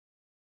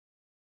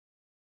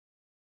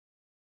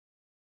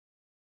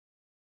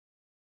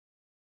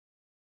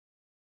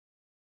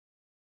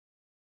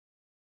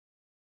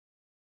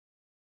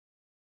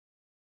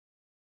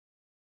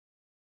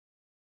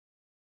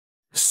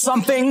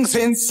Something's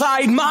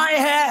inside my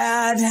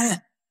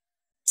head,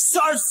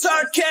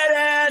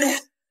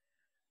 short-circuited.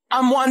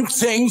 I'm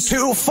wanting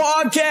to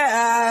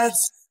forget.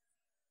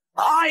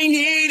 I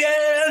need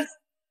it.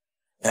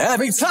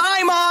 Every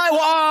time I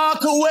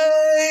walk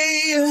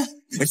away,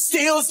 it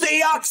steals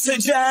the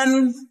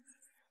oxygen.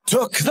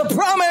 Took the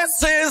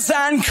promises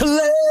and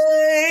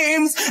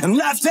claims and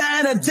left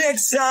an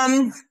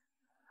addiction.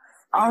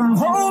 I'm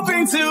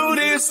hoping to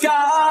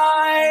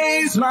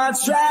disguise my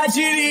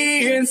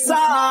tragedy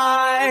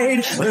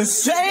inside, the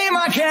shame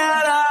I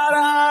cannot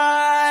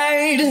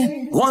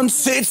hide.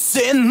 Once it's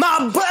in my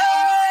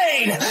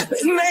brain,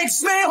 it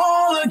makes me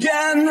whole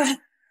again.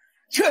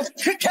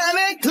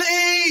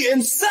 Chemically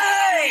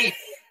insane,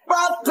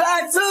 brought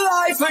back to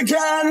life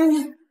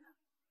again.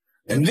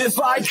 And if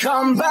I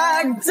come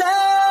back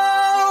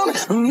down,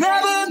 I'll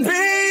never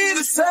be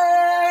the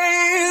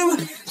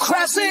same.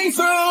 Crashing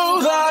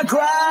through the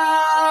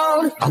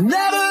ground, I'll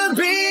never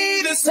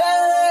be the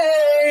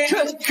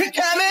same.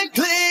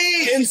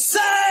 Chemically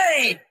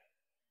insane.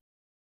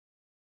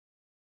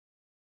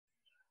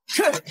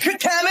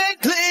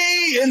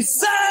 Chemically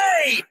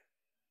insane.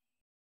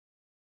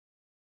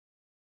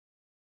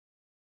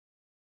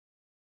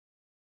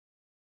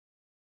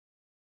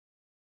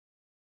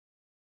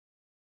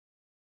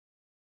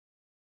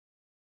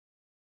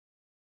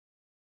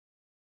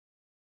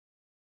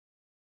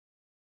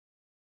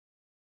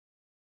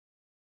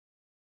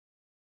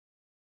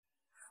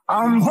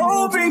 I'm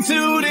hoping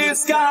to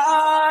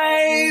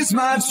disguise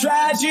my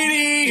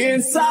tragedy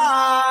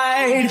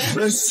inside,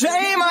 the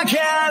shame I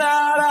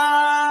cannot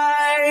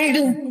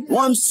hide.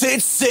 Once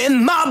it's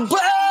in my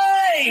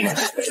brain,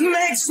 it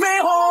makes me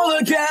whole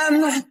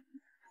again.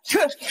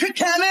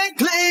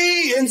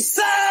 Chemically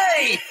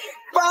insane,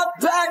 brought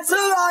back to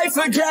life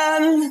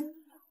again.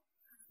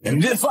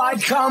 And if I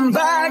come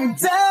back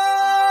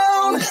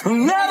down, I'll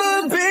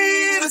never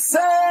be the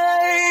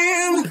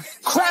same.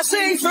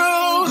 Crashing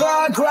through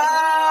the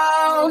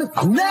ground,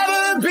 I'll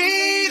never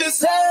be the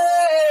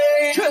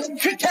same.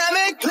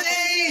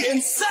 Chemically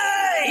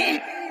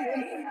insane.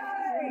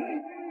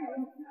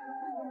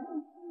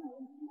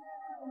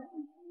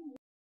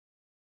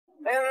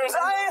 And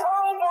I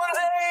hope one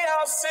day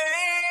I'll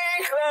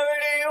see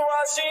clarity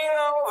watching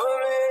over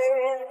me.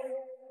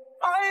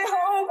 I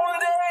hope one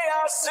day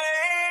I'll see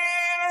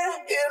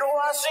it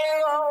watching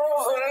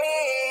over me.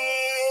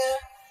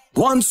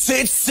 Once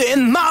it's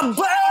in my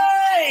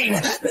brain,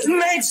 it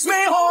makes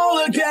me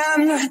whole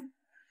again.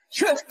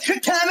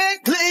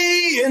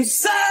 Chemically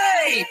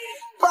insane,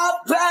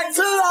 brought back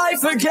to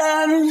life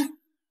again.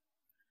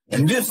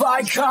 And if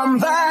I come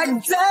back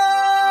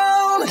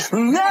down,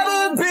 I'll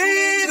never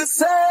be the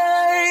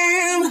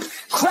same.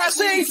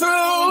 Crashing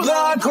through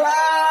the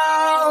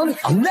ground,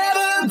 I'll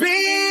never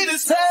be the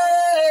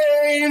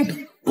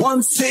same.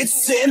 Once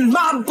it's in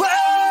my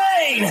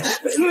brain,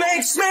 it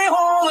makes me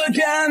whole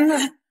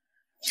again.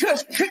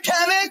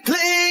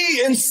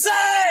 Chemically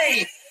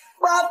insane,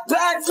 brought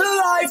back to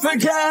life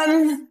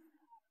again.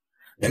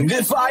 And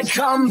if I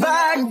come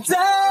back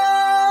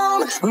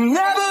down, I'll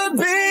never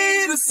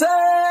be the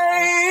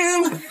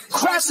same.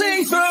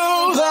 Crashing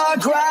through the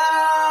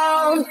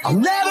ground, I'll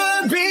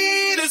never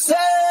be the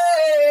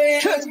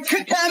same.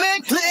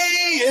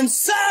 Chemically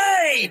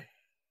insane.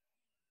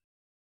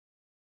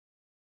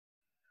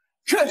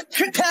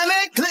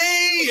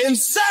 Chemically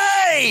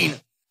insane.